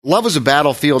Love is a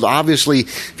Battlefield. Obviously,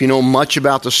 if you know much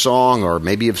about the song, or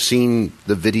maybe have seen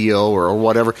the video or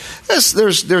whatever,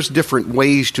 there's different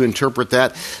ways to interpret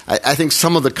that. I think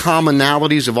some of the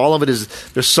commonalities of all of it is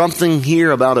there's something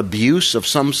here about abuse of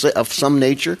some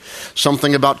nature,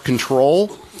 something about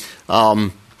control.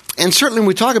 And certainly when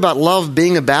we talk about love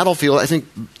being a battlefield, I think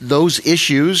those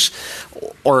issues,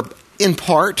 or in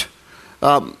part,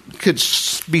 could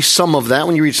be some of that.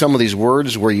 When you read some of these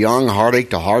words, we're young,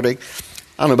 heartache to heartache.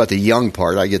 I don't know about the young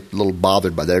part. I get a little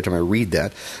bothered by that every time I read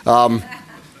that.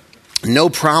 No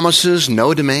promises,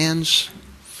 no demands.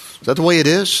 Is that the way it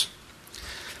is?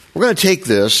 We're going to take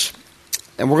this,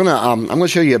 and we're going to. I'm going to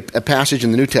show you a passage in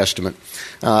the New Testament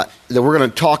that we're going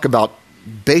to talk about.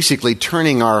 Basically,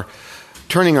 turning our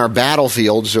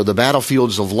battlefields, or the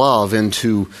battlefields of love,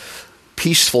 into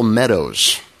peaceful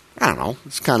meadows. I don't know.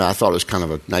 I thought it was kind of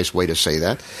a nice way to say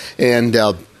that, and.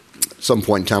 At some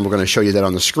point in time, we're going to show you that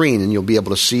on the screen, and you'll be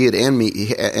able to see it and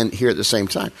hear it at the same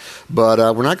time. But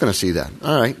we're not going to see that.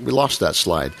 All right, we lost that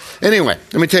slide. Anyway,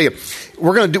 let me tell you,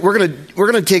 we're going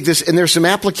to take this, and there's some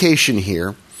application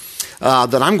here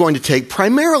that I'm going to take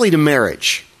primarily to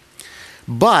marriage.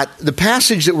 But the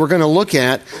passage that we're going to look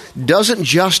at doesn't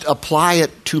just apply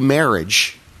it to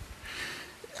marriage.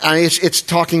 It's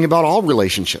talking about all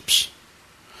relationships,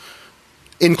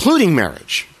 including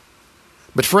marriage,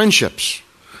 but friendships.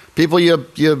 People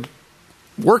you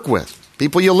work with,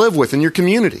 people you live with in your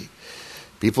community,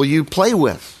 people you play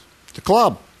with, the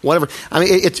club, whatever.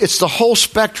 It's the whole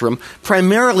spectrum.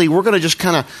 Primarily, we're going to just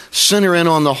kind of center in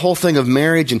on the whole thing of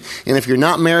marriage. And if you're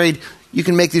not married, you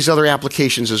can make these other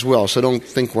applications as well. So don't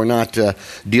think we're not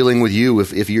dealing with you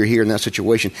if you're here in that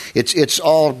situation. It's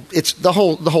the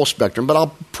whole spectrum. But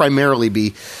I'll primarily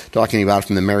be talking about it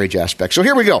from the marriage aspect. So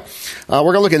here we go.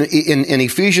 We're going to look in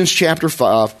Ephesians chapter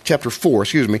 4.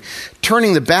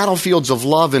 Turning the battlefields of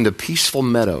love into peaceful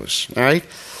meadows. All right,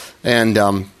 and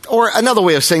or another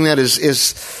way of saying that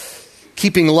is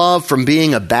keeping love from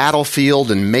being a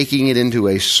battlefield and making it into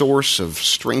a source of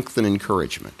strength and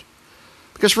encouragement.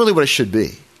 That's really what it should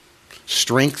be.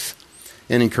 Strength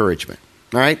and encouragement.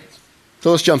 All right? So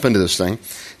let's jump into this thing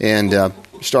and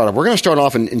start off. We're going to start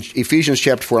off in Ephesians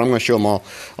chapter 4. I'm going to show them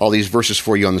all these verses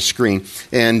for you on the screen.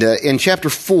 And in chapter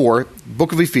 4,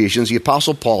 book of Ephesians, the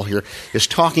Apostle Paul here is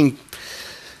talking.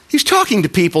 He's talking to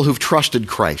people who've trusted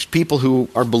Christ, people who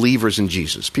are believers in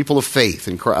Jesus, people of faith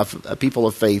in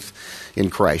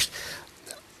Christ.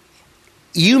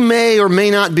 You may or may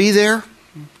not be there.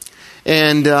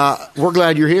 And we're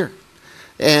glad you're here.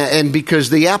 And because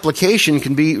the application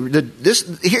can be this.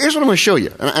 Here's what I'm going to show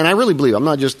you, and I really believe I'm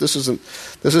not just. This isn't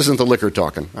the liquor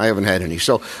talking. I haven't had any.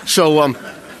 So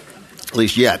at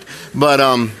least yet. But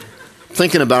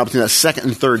thinking about between that second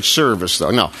and third service,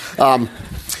 though. No.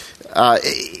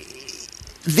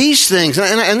 These things,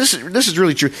 and this is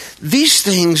really true. These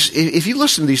things, if you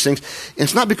listen to these things,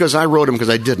 it's not because I wrote them, because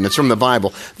I didn't. It's from the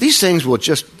Bible. These things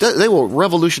they will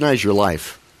revolutionize your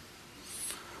life.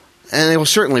 And they will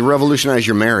certainly revolutionize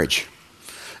your marriage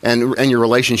and your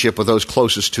relationship with those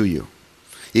closest to you.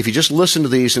 If you just listen to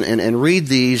these and read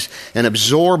these and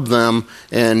absorb them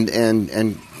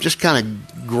and just kind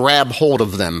of grab hold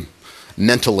of them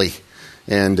mentally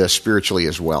and spiritually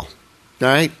as well. All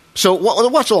right? So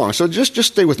watch along. So just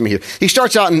stay with me here. He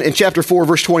starts out in chapter 4,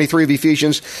 verse 23 of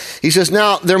Ephesians. He says,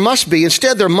 now there must be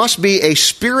a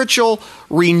spiritual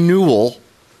renewal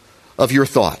of your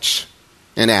thoughts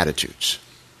and attitudes.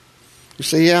 You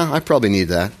say, yeah, I probably need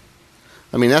that.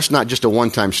 I mean, that's not just a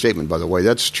one-time statement, by the way.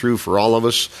 That's true for all of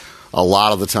us a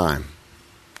lot of the time.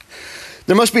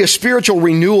 There must be a spiritual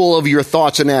renewal of your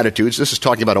thoughts and attitudes. This is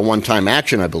talking about a one-time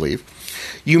action, I believe.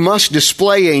 You must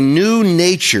display a new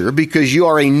nature because you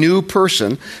are a new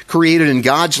person created in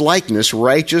God's likeness,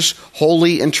 righteous,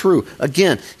 holy, and true.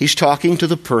 Again, he's talking to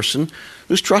the person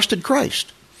who's trusted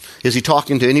Christ. Is he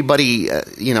talking to anybody,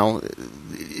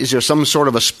 is there some sort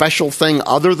of a special thing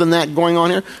other than that going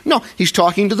on here? No, he's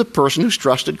talking to the person who's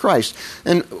trusted Christ.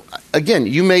 And again,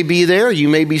 you may be there, you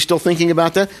may be still thinking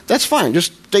about that. That's fine.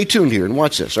 Just stay tuned here and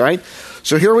watch this, all right?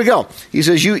 So here we go. He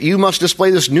says, you must display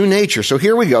this new nature. So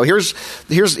here we go. He's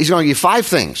going to give you 5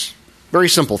 things, very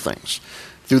simple things,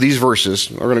 through these verses.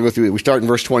 We're going to go through, we start in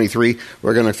verse 23.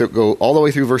 We're going to go all the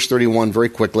way through verse 31 very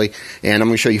quickly. And I'm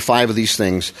going to show you 5 of these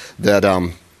things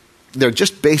that they're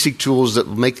just basic tools that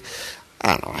will make,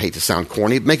 I hate to sound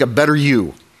corny, make a better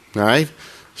you, all right?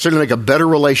 Certainly make a better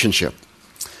relationship.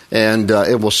 And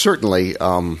it will certainly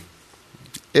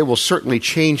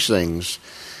change things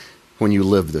when you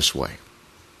live this way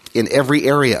in every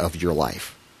area of your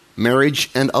life, marriage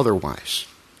and otherwise.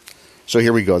 So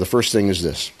here we go. The first thing is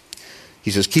this.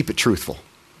 He says, keep it truthful.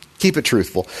 Keep it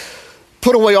truthful.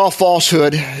 Put away all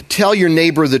falsehood. Tell your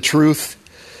neighbor the truth,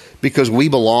 because we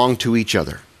belong to each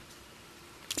other.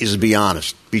 He says, be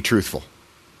honest. Be truthful.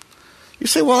 You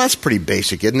say, well, that's pretty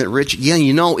basic, isn't it, Rich? Yeah,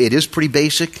 you know, it is pretty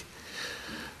basic.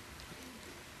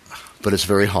 But it's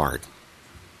very hard.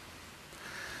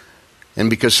 And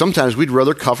because sometimes we'd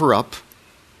rather cover up.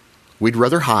 We'd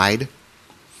rather hide.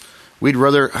 We'd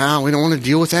rather, we don't want to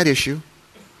deal with that issue.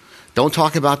 Don't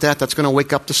talk about that. That's going to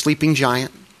wake up the sleeping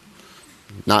giant.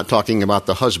 Not talking about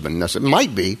the husband. It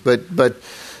might be, but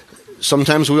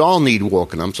sometimes we all need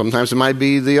woken up. Sometimes it might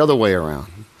be the other way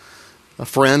around. A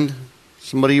friend,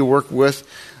 somebody you work with,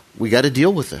 we got to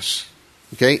deal with this.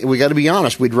 Okay? We got to be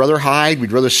honest. We'd rather hide.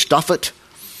 We'd rather stuff it.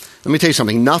 Let me tell you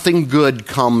something. Nothing good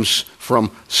comes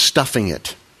from stuffing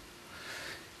it.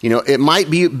 You know, it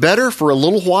might be better for a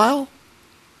little while,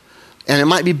 and it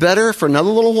might be better for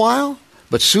another little while,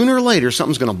 but sooner or later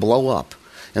something's going to blow up.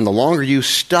 And the longer you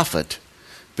stuff it,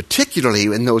 particularly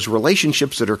in those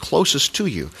relationships that are closest to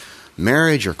you,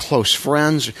 marriage or close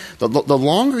friends, the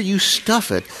longer you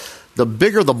stuff it, the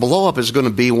bigger the blow up is going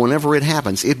to be whenever it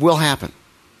happens. It will happen.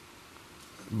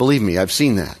 Believe me, I've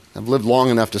seen that. I've lived long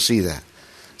enough to see that.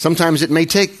 Sometimes it may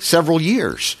take several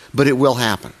years, but it will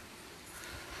happen.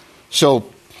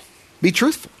 So, be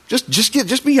truthful.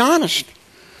 Just be honest.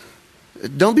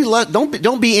 Don't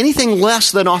be anything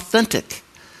less than authentic.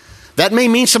 That may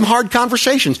mean some hard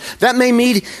conversations. That may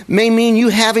mean you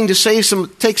having to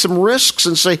take some risks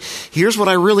and say, here's what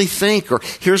I really think, or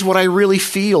here's what I really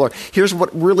feel, or here's what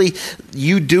really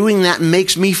you doing that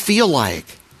makes me feel like.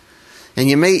 And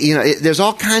there's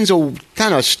all kinds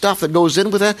of stuff that goes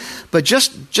in with that. But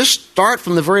just start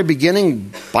from the very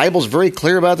beginning. Bible's very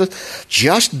clear about this.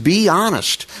 Just be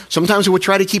honest. Sometimes we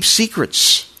try to keep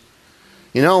secrets.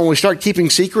 You know, when we start keeping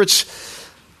secrets,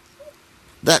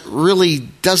 that really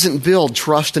doesn't build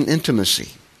trust and intimacy.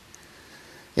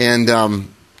 And,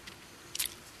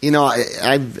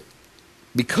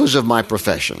 because of my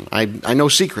profession, I know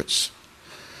secrets.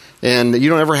 And you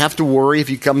don't ever have to worry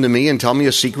if you come to me and tell me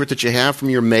a secret that you have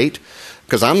from your mate,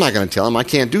 because I'm not going to tell him. I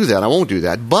can't do that. I won't do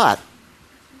that. But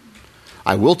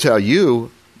I will tell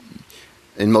you,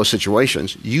 in most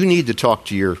situations, you need to talk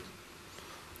to your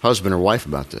husband or wife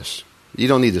about this. You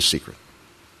don't need this secret.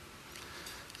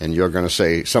 And you're going to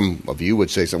say, some of you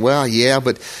would say, well, yeah,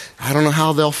 but I don't know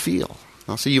how they'll feel.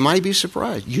 I'll say, you might be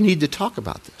surprised. You need to talk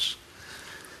about this.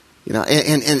 You know,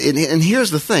 and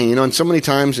here's the thing, you know, and so many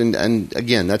times, and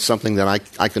again, that's something that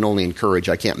I can only encourage.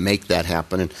 I can't make that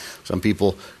happen. And some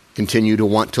people continue to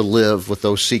want to live with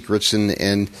those secrets,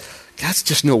 and that's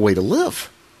just no way to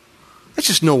live. That's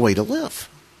just no way to live.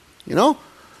 You know,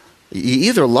 you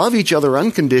either love each other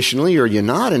unconditionally or you're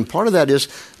not. And part of that is,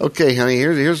 okay, honey,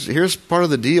 here's part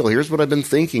of the deal. Here's what I've been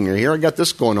thinking, or here I got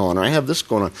this going on, or I have this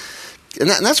going on. And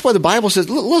that's why the Bible says,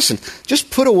 listen,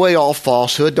 just put away all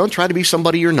falsehood. Don't try to be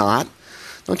somebody you're not.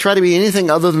 Don't try to be anything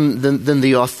other than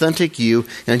the authentic you,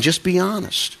 and just be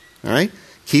honest. All right?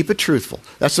 Keep it truthful.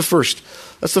 That's the first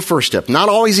step. Not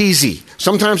always easy.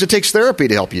 Sometimes it takes therapy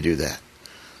to help you do that.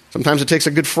 Sometimes it takes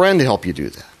a good friend to help you do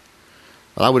that.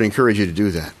 But I would encourage you to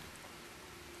do that.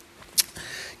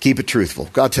 Keep it truthful.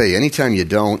 God, I'll tell you, anytime you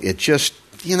don't, it just,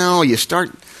 you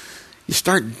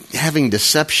start having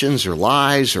deceptions or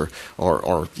lies or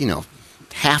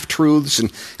half-truths,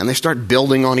 and they start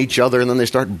building on each other, and then they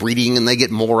start breeding, and they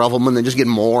get more of them, and they just get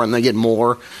more, and they get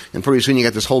more. And pretty soon you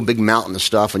got this whole big mountain of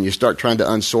stuff, and you start trying to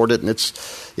unsort it, and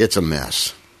it's a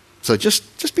mess. So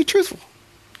just be truthful.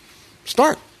 Just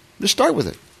start with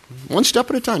it. One step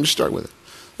at a time, just start with it.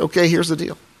 Okay, here's the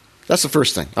deal. That's the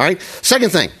first thing, all right?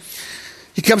 Second thing,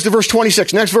 he comes to verse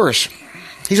 26, next verse.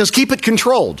 He says, keep it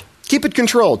controlled. Keep it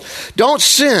controlled. Don't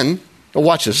sin. Oh,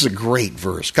 watch this. This is a great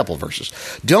verse, couple of verses.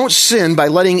 Don't sin by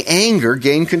letting anger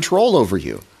gain control over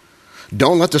you.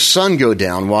 Don't let the sun go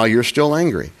down while you're still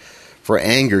angry, for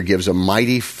anger gives a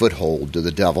mighty foothold to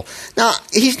the devil. Now,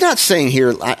 he's not saying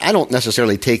here, I don't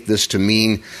necessarily take this to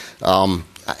mean,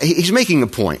 he's making a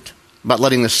point about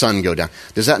letting the sun go down.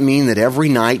 Does that mean that every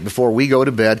night before we go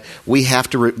to bed, we have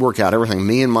to work out everything,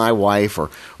 me and my wife or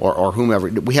whomever,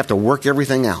 we have to work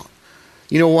everything out?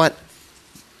 You know what?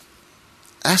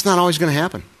 That's not always going to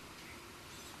happen.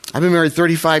 I've been married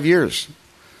 35 years.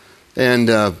 And,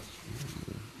 a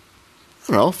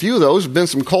few of those have been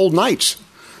some cold nights.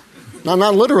 Not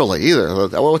literally either.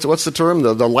 What's the term?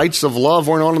 The lights of love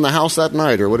weren't on in the house that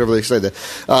night, or whatever they say.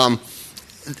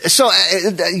 So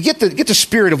get the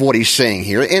spirit of what he's saying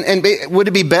here. And would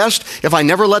it be best if I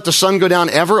never let the sun go down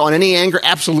ever on any anger?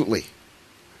 Absolutely.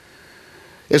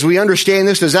 As we understand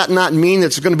this, does that not mean that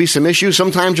there's going to be some issues?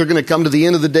 Sometimes you're going to come to the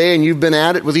end of the day and you've been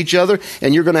at it with each other,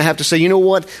 and you're going to have to say, you know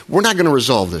what? We're not going to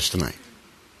resolve this tonight.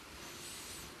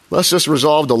 Let's just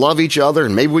resolve to love each other,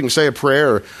 and maybe we can say a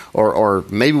prayer, or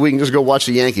maybe we can just go watch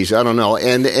the Yankees. I don't know.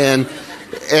 And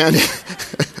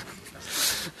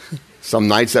some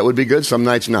nights that would be good, some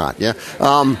nights not. Yeah.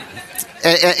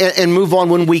 And move on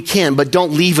when we can, but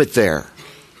don't leave it there.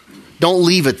 Don't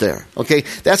leave it there, okay?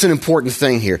 That's an important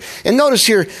thing here. And notice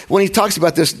here, when he talks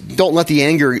about this, don't let the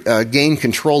anger gain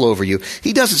control over you.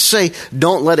 He doesn't say,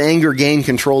 don't let anger gain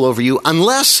control over you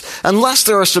unless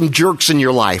there are some jerks in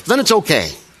your life. Then it's okay.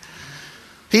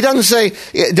 He doesn't say,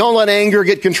 don't let anger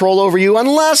get control over you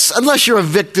unless you're a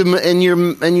victim and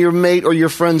your mate or your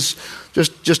friends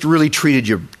just really treated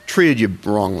you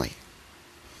wrongly.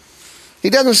 He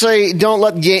doesn't say, don't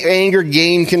let anger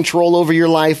gain control over your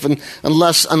life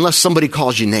unless somebody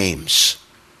calls you names.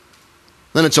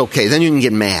 Then it's okay. Then you can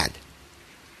get mad.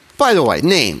 By the way,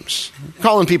 names.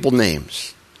 Calling people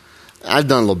names. I've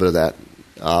done a little bit of that.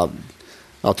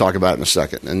 I'll talk about it in a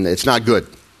second. And it's not good.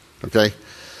 Okay?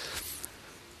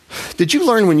 Did you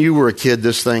learn when you were a kid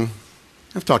this thing?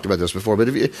 I've talked about this before, but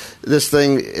this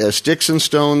thing, sticks and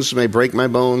stones may break my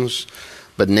bones,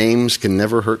 but names can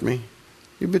never hurt me.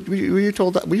 Were you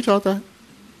told that? Were you taught that?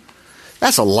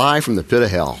 That's a lie from the pit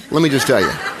of hell. Let me just tell you,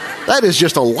 that is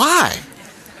just a lie.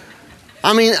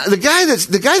 I mean, the guy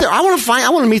there. I want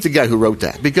to meet the guy who wrote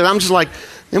that, because I'm just like,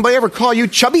 anybody ever call you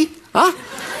chubby? Huh?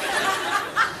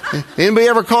 Anybody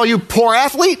ever call you poor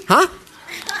athlete? Huh?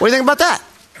 What do you think about that?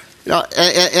 You know,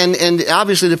 and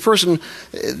obviously the person,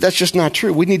 that's just not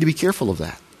true. We need to be careful of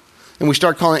that. And we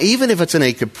start calling, even if it's in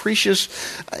a capricious,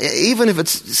 even if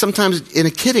it's sometimes in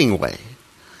a kidding way.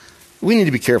 We need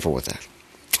to be careful with that.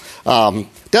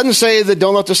 Doesn't say that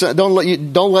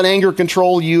don't let anger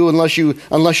control you unless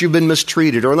you've been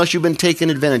mistreated or unless you've been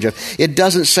taken advantage of. It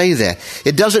doesn't say that.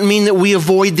 It doesn't mean that we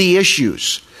avoid the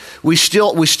issues. We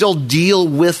still deal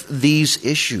with these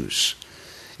issues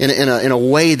in a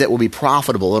way that will be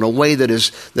profitable, in a way that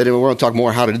we're going to talk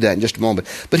more how to do that in just a moment.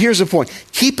 But here's the point: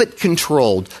 keep it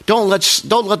controlled. Don't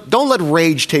let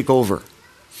rage take over.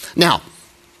 Now,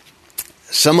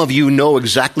 some of you know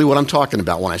exactly what I'm talking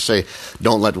about when I say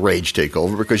don't let rage take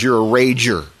over, because you're a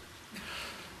rager.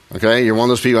 Okay? You're one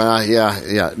of those people,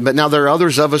 yeah. But now there are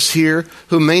others of us here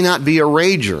who may not be a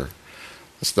rager.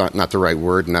 That's not the right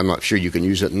word, and I'm not sure you can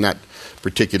use it in that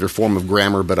particular form of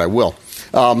grammar, but I will.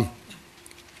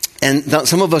 And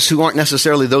some of us who aren't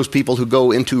necessarily those people who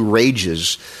go into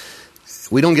rages,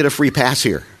 we don't get a free pass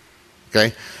here.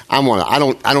 Okay? I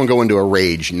don't go into a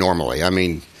rage normally. I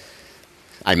mean,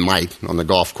 I might on the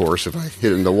golf course if I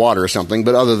hit it in the water or something,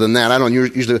 but other than that, I don't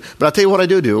usually. But I'll tell you what I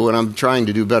do, and I'm trying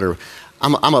to do better.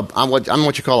 I'm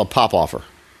what you call a pop-offer.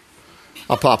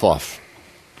 I'll pop off.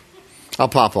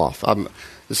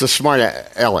 It's a smart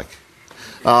aleck.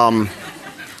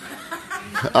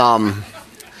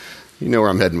 You know where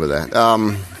I'm heading with that.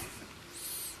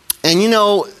 And you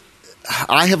know,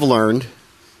 I have learned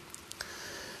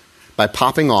by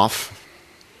popping off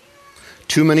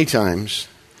too many times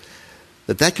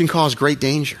that can cause great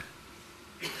danger.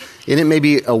 And it may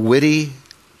be a witty,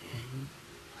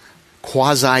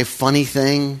 quasi-funny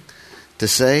thing to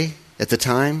say at the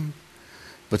time,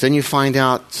 but then you find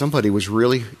out somebody was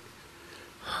really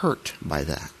hurt by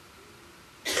that.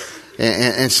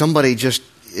 And somebody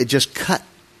it just cut.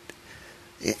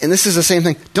 And this is the same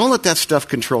thing. Don't let that stuff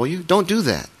control you. Don't do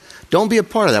that. Don't be a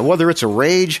part of that, whether it's a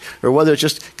rage or whether it's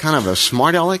just kind of a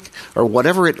smart aleck or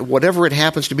whatever it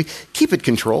happens to be. Keep it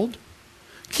controlled.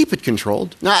 Keep it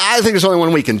controlled. Now, I think there's only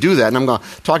one way you can do that, and I'm going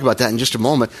to talk about that in just a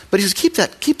moment. But he says, keep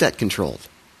that controlled.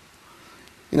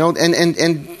 You know,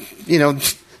 and you know,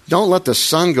 don't let the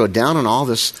sun go down on all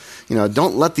this. You know,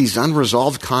 don't let these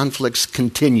unresolved conflicts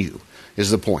continue.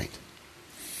 Is the point?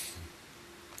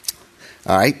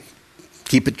 All right,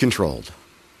 keep it controlled.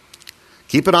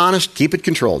 Keep it honest. Keep it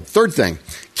controlled. Third thing,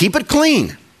 keep it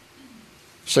clean.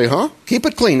 Say, huh? Keep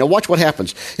it clean. Now, watch what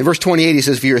happens. In verse 28, he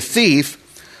says, "If you're a thief,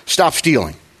 stop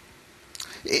stealing."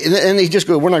 And he just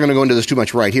goes, we're not going to go into this too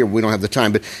much right here. We don't have the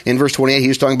time. But in verse 28, he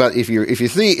was talking about if you're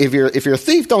a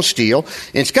thief, don't steal.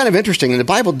 And it's kind of interesting. And the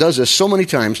Bible does this so many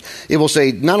times. It will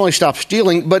say not only stop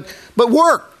stealing, but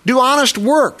work. Do honest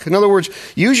work. In other words,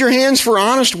 use your hands for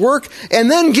honest work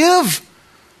and then give.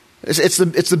 It's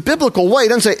the biblical way. It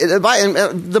doesn't say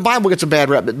the Bible gets a bad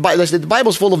rap. The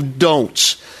Bible's full of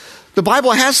don'ts. The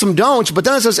Bible has some don'ts, but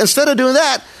then it says instead of doing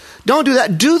that, don't do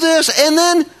that. Do this and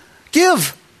then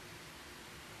give.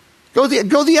 Go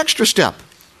the extra step,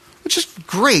 which is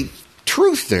great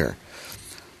truth there.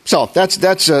 So that's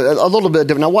a little bit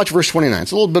different. Now watch verse 29.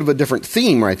 It's a little bit of a different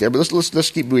theme right there, but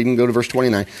let's keep reading. Go to verse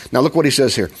 29. Now look what he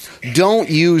says here. Don't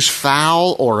use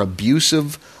foul or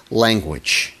abusive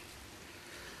language.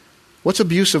 What's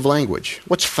abusive language?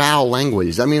 What's foul language?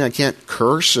 Does that mean I can't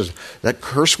curse? Is that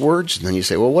curse words? And then you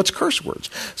say, well, what's curse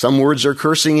words? Some words are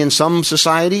cursing in some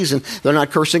societies, and they're not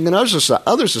cursing in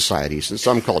other societies, in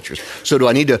some cultures. So do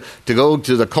I need to go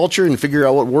to the culture and figure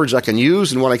out what words I can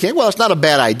use and what I can't? Well, it's not a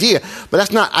bad idea, but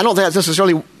I don't think that's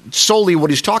necessarily solely what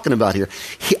he's talking about here.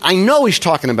 I know he's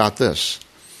talking about this.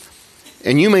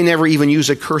 And you may never even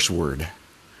use a curse word,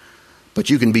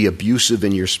 but you can be abusive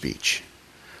in your speech.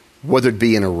 Whether it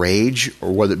be in a rage,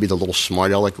 or whether it be the little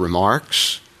smart-aleck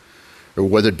remarks, or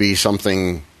whether it be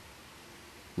something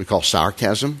we call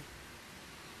sarcasm.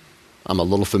 I'm a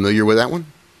little familiar with that one.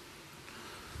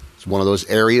 It's one of those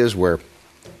areas where,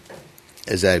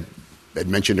 as I had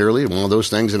mentioned earlier, one of those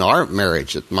things in our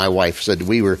marriage that my wife said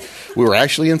we were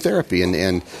actually in therapy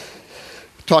and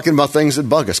talking about things that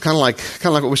bug us, kind of like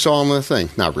what we saw on the thing.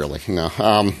 Not really,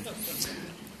 no.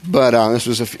 But this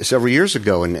was several years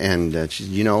ago, and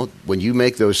you know, when you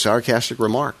make those sarcastic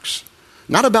remarks,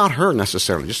 not about her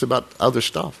necessarily, just about other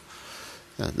stuff,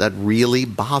 that really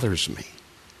bothers me.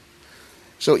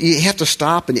 So you have to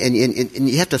stop and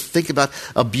you have to think about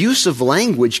abusive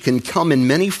language can come in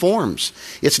many forms.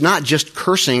 It's not just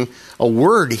cursing a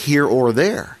word here or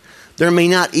there. There may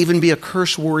not even be a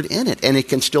curse word in it, and it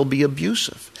can still be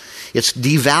abusive. It's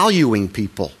devaluing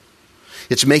people.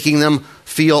 It's making them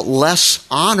feel less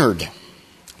honored.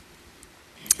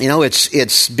 You know,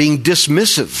 it's being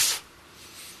dismissive.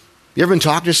 You ever been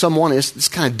talking to someone and it's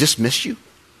kind of dismiss you?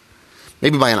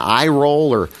 Maybe by an eye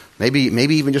roll, or maybe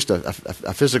even just a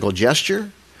physical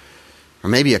gesture, or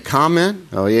maybe a comment.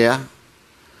 Oh yeah,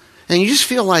 and you just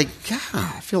feel like,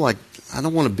 God, I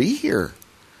don't want to be here.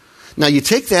 Now you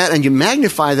take that and you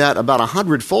magnify that about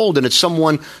 100-fold, and it's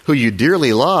someone who you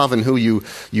dearly love and who you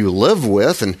live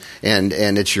with, and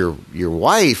it's your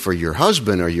wife or your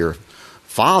husband or your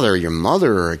father or your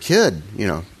mother or a kid,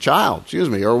 child,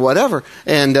 or whatever.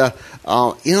 And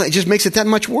it just makes it that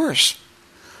much worse.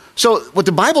 So what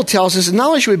the Bible tells us is not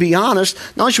only should we be honest,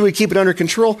 not only should we keep it under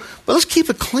control, but let's keep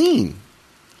it clean.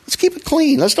 Let's keep it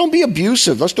clean. Let's don't be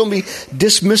abusive. Let's don't be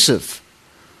dismissive.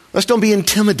 Let's don't be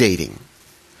intimidating.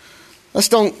 Let's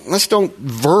don't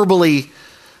verbally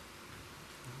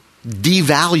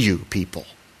devalue people,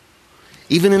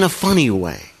 even in a funny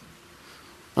way.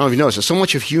 I don't know if you noticed that so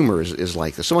much of humor is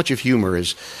like this. So much of humor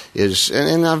is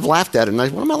and I've laughed at it, and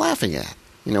what am I laughing at?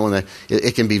 When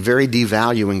it can be very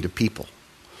devaluing to people.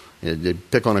 They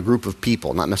pick on a group of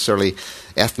people, not necessarily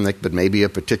ethnic, but maybe a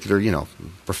particular,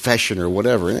 profession or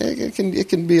whatever. It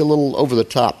can be a little over the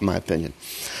top, in my opinion.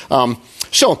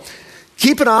 So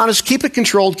keep it honest, keep it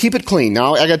controlled, keep it clean.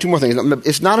 Now, I got two more things.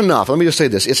 It's not enough. Let me just say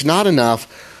this. It's not enough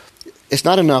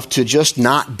to just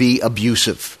not be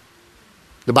abusive.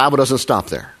 The Bible doesn't stop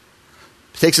there.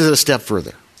 It takes us a step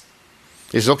further.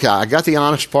 It's okay, I got the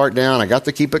honest part down. I got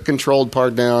the keep it controlled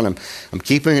part down. I'm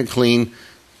keeping it clean.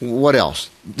 What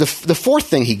else? The fourth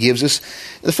thing he gives us,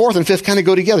 the fourth and fifth kind of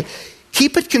go together.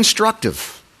 Keep it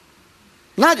constructive.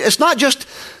 It's not just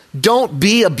don't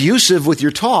be abusive with your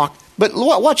talk, but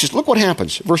watch this. Look what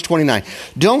happens. Verse 29.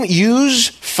 Don't use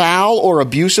foul or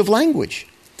abusive language.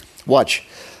 Watch.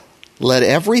 Let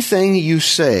everything you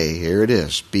say, here it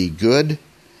is, be good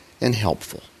and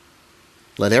helpful.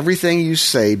 Let everything you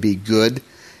say be good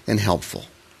and helpful.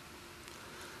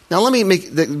 Now let me make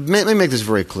this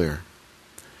very clear.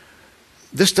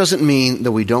 This doesn't mean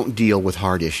that we don't deal with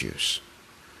hard issues.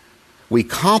 We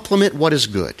compliment what is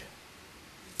good.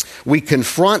 We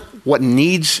confront what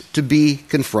needs to be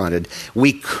confronted.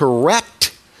 We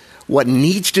correct what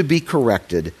needs to be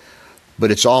corrected,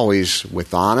 but it's always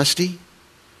with honesty,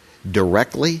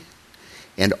 directly,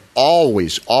 and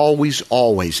always, always,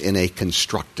 always in a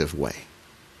constructive way.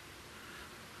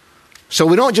 So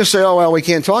we don't just say, oh, well, we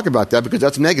can't talk about that because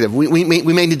that's negative. We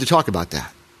may need to talk about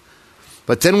that.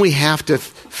 But then we have to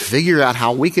figure out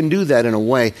how we can do that in a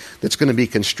way that's going to be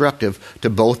constructive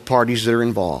to both parties that are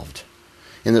involved.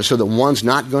 And so that one's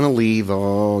not going to leave,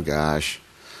 oh gosh,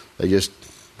 they just,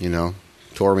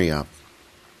 tore me up.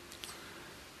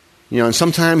 And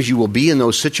sometimes you will be in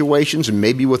those situations, and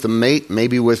maybe with a mate,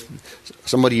 maybe with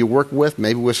somebody you work with,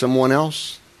 maybe with someone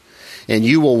else. And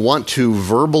you will want to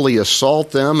verbally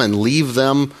assault them and leave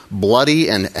them bloody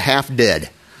and half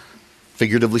dead,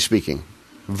 figuratively speaking,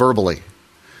 verbally.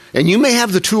 And you may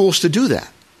have the tools to do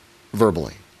that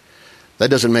verbally. That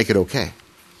doesn't make it okay.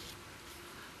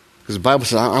 Because the Bible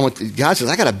says, God says,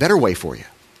 I got a better way for you.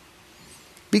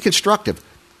 Be constructive.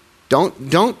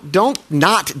 Don't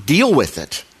not deal with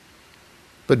it,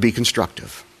 but be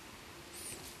constructive.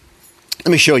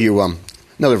 Let me show you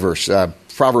another verse,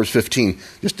 Proverbs 15,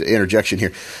 just an interjection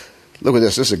here. Look at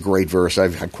this. This is a great verse. I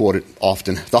quote it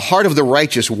often. The heart of the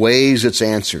righteous weighs its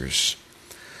answers,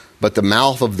 but the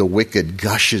mouth of the wicked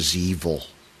gushes evil. Isn't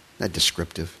that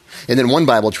descriptive? And then one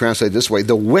Bible translates this way: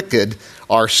 the wicked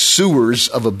are sewers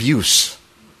of abuse.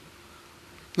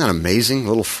 Isn't that amazing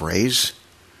little phrase?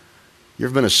 You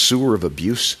ever been a sewer of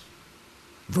abuse?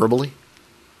 Verbally?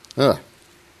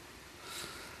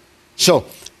 So,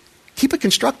 keep it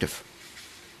constructive.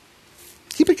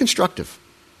 Keep it constructive.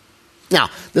 Now,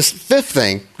 this fifth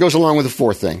thing goes along with the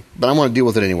fourth thing, but I want to deal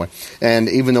with it anyway, and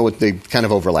even though they kind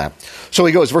of overlap. So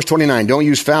he goes, verse 29, don't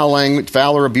use foul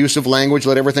or abusive language.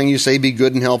 Let everything you say be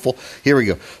good and helpful. Here we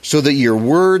go. So that your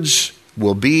words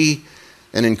will be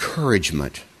an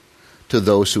encouragement to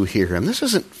those who hear him. This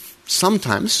isn't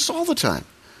sometimes, this is all the time.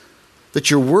 That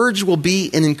your words will be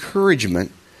an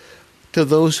encouragement to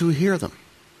those who hear them.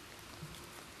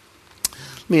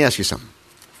 Let me ask you something.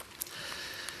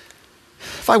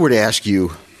 If I were to ask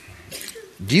you,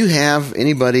 do you have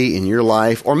anybody in your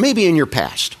life, or maybe in your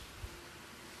past,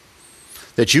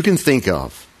 that you can think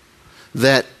of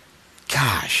that,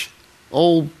 gosh,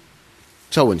 old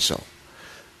so-and-so,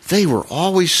 they were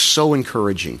always so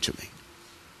encouraging to me.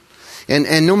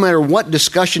 And no matter what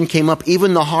discussion came up,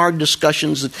 even the hard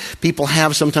discussions that people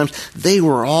have sometimes, they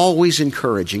were always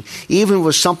encouraging. Even if it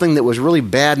was something that was really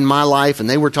bad in my life and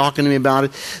they were talking to me about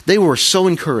it, they were so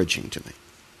encouraging to me.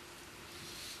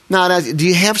 Now, do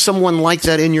you have someone like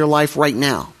that in your life right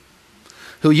now?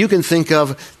 Who you can think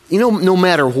of, no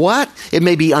matter what, it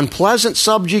may be unpleasant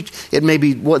subject, it may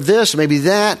be this, maybe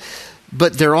that,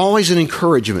 but they're always an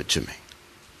encouragement to me.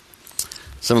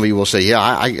 Some of you will say, yeah,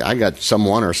 I got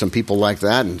someone or some people like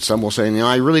that, and some will say,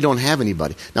 I really don't have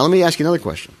anybody. Now, let me ask you another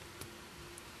question.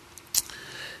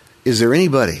 Is there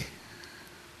anybody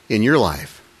in your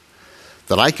life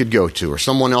that I could go to or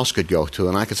someone else could go to,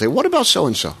 and I could say, what about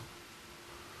so-and-so?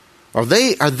 Are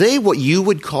they what you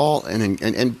would call,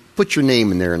 and put your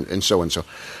name in there and so-and-so.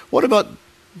 What about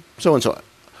so-and-so?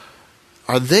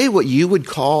 Are they what you would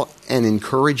call an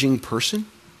encouraging person?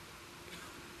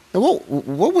 And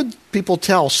what would people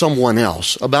tell someone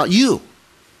else about you?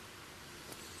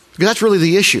 Because that's really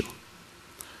the issue.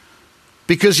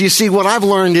 Because you see, what I've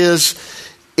learned is,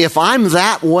 if I'm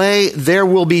that way, there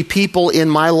will be people in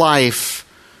my life.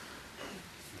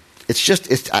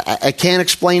 I can't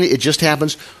explain it. It just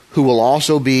happens. Who will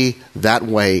also be that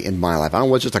way in my life. I don't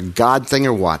know whether it's just a God thing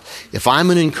or what. If I'm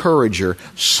an encourager,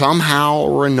 somehow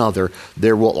or another,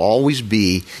 there will always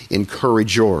be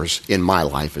encouragers in my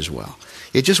life as well.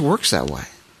 It just works that way.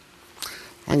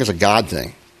 I think it's a God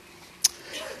thing.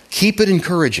 Keep it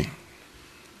encouraging.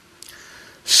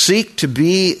 Seek to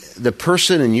be the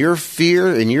person in your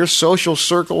sphere, in your social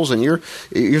circles, in your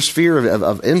sphere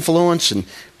of influence, and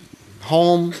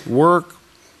home, work,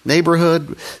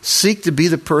 neighborhood. Seek to be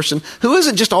the person who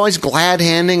isn't just always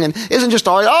glad-handing and isn't just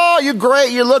always, oh, you're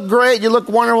great, you look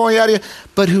wonderful, yada,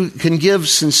 but who can give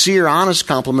sincere, honest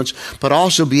compliments, but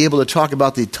also be able to talk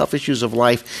about the tough issues of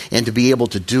life and to be able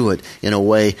to do it in a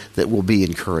way that will be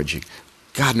encouraging.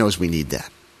 God knows we need that.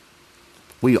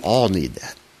 We all need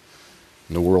that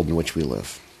in the world in which we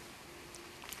live.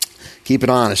 Keep it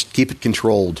honest. Keep it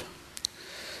controlled.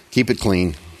 Keep it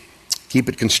clean. Keep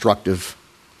it constructive.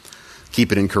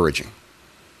 Keep it encouraging.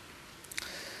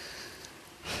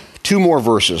 2 more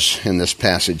verses in this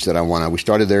passage that we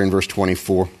started there in verse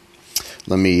 24.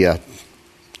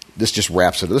 This just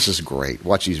wraps it. This is great.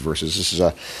 Watch these verses. This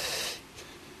is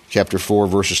chapter 4,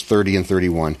 verses 30 and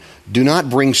 31. Do not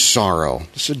bring sorrow.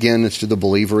 This again, it's to the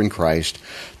believer in Christ.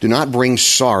 Do not bring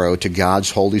sorrow to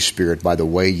God's Holy Spirit by the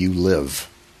way you live.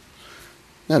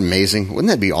 Isn't that amazing?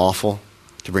 Wouldn't that be awful?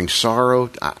 To bring sorrow.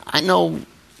 I know.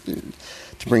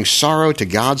 To bring sorrow to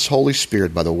God's Holy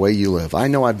Spirit by the way you live. I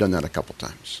know I've done that a couple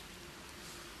times.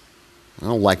 I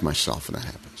don't like myself when that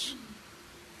happens.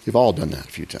 You've all done that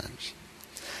a few times.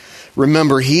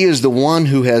 Remember, He is the one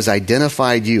who has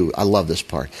identified you. I love this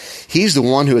part. He's the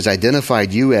one who has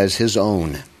identified you as His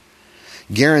own,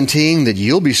 guaranteeing that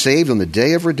you'll be saved on the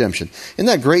day of redemption. Isn't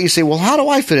that great? You say, well, how do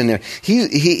I fit in there?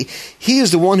 He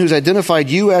is the one who's identified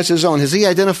you as His own. Has He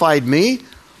identified me?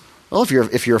 Well,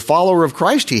 if you're a follower of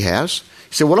Christ, He has.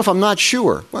 You say, what if I'm not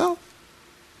sure? Well,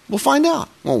 we'll find out,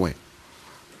 won't we?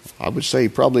 I would say He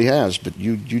probably has, but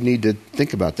you need to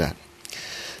think about that.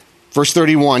 Verse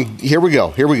 31, here we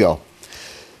go.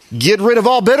 Get rid of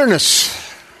all bitterness.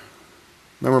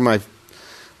 Remember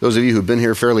those of you who've been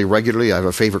here fairly regularly, I have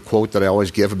a favorite quote that I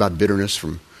always give about bitterness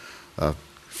from a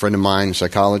friend of mine, a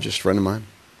psychologist friend of mine.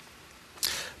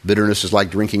 Bitterness is like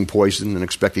drinking poison and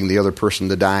expecting the other person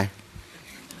to die.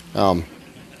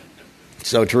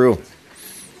 So true.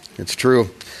 It's true.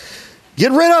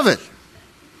 Get rid of it.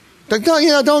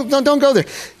 Don't go there.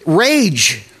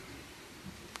 Rage.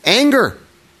 Anger.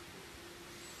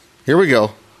 Here we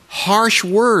go. Harsh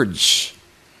words.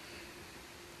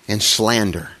 And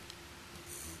slander.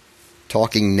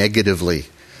 Talking negatively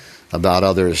about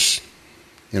others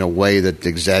in a way that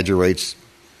exaggerates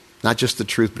not just the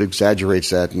truth, but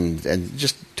exaggerates that, and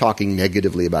just talking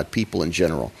negatively about people in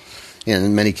general. And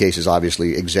in many cases,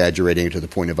 obviously, exaggerating it to the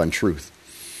point of untruth.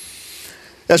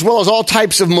 As well as all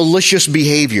types of malicious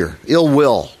behavior, ill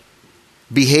will,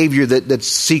 behavior that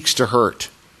seeks to hurt.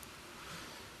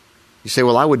 You say,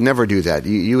 well, I would never do that.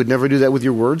 You would never do that with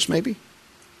your words, maybe?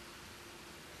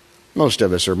 Most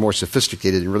of us are more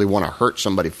sophisticated and really want to hurt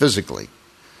somebody physically.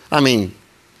 I mean,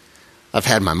 I've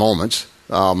had my moments.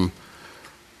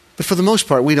 But for the most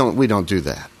part, we don't do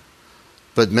that.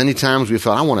 But many times we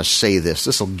thought, I want to say this.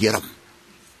 This will get them.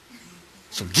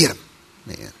 This will get them,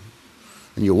 man.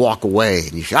 And you walk away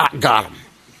and you say, got him.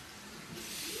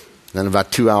 Then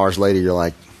about 2 hours later, you're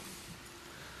like,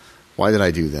 why did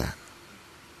I do that?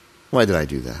 Why did I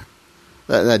do that?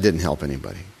 That didn't help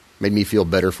anybody. Made me feel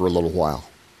better for a little while.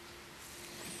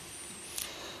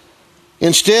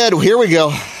 Instead, here we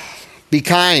go. Be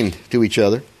kind to each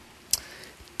other.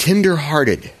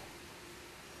 Tender-hearted.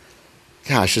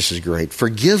 Gosh, this is great.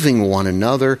 Forgiving one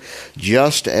another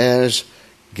just as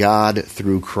God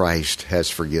through Christ has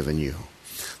forgiven you.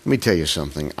 Let me tell you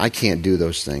something. I can't do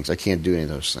those things. I can't do any of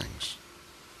those things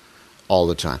all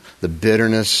the time. The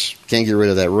bitterness, can't get rid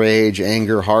of that rage,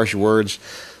 anger, harsh words.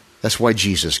 That's why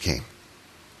Jesus came.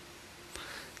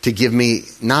 To give me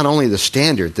not only the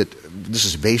standard that this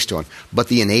is based on, but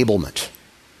the enablement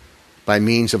by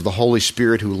means of the Holy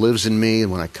Spirit who lives in me.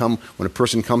 And when a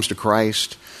person comes to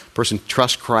Christ, a person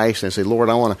trusts Christ, and they say, Lord,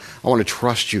 I want to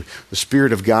trust you. The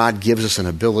Spirit of God gives us an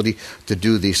ability to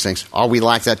do these things. Are we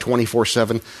like that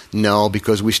 24/7? No,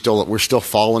 because we're still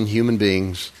fallen human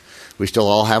beings. We still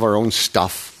all have our own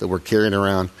stuff that we're carrying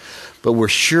around. But we're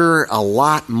sure a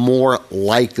lot more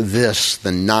like this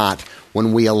than not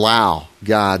when we allow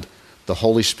God, the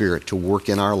Holy Spirit, to work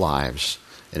in our lives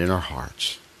and in our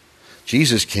hearts.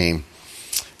 Jesus came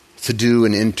to do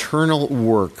an internal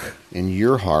work in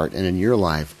your heart and in your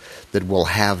life that will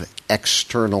have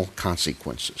external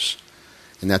consequences.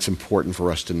 And that's important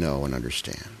for us to know and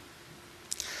understand.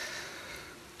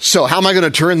 So how am I going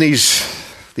to turn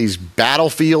these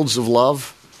battlefields of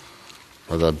love,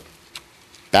 or the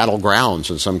battlegrounds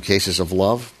in some cases of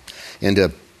love,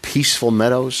 into peaceful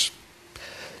meadows?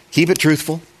 Keep it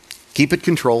truthful. Keep it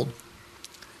controlled.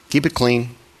 Keep it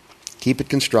clean. Keep it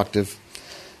constructive.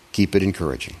 Keep it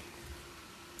encouraging.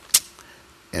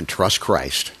 And trust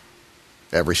Christ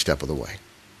every step of the way.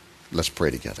 Let's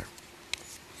pray together.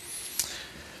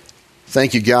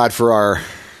 Thank you, God, for our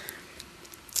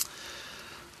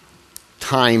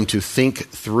time to think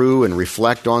through and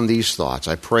reflect on these thoughts.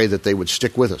 I pray that they would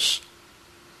stick with us,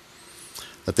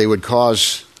 that they would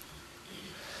cause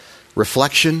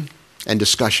reflection and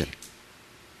discussion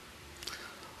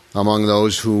among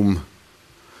those whom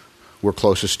we're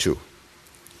closest to.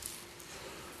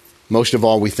 Most of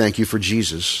all, we thank you for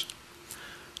Jesus,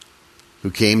 who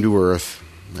came to earth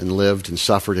and lived and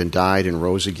suffered and died and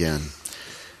rose again,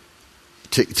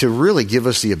 to really give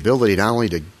us the ability not only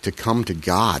to come to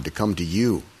God, to come to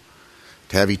you,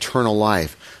 to have eternal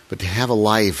life, but to have a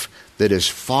life that is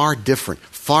far different,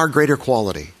 far greater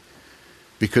quality,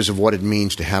 because of what it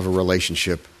means to have a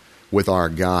relationship with our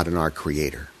God and our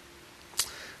Creator.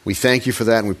 We thank you for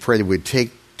that, and we pray that we'd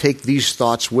take these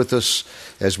thoughts with us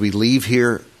as we leave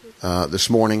here this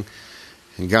morning.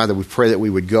 And God, that we pray that we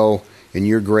would go in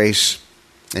your grace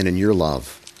and in your love.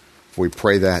 For we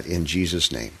pray that in Jesus'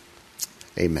 name.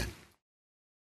 Amen.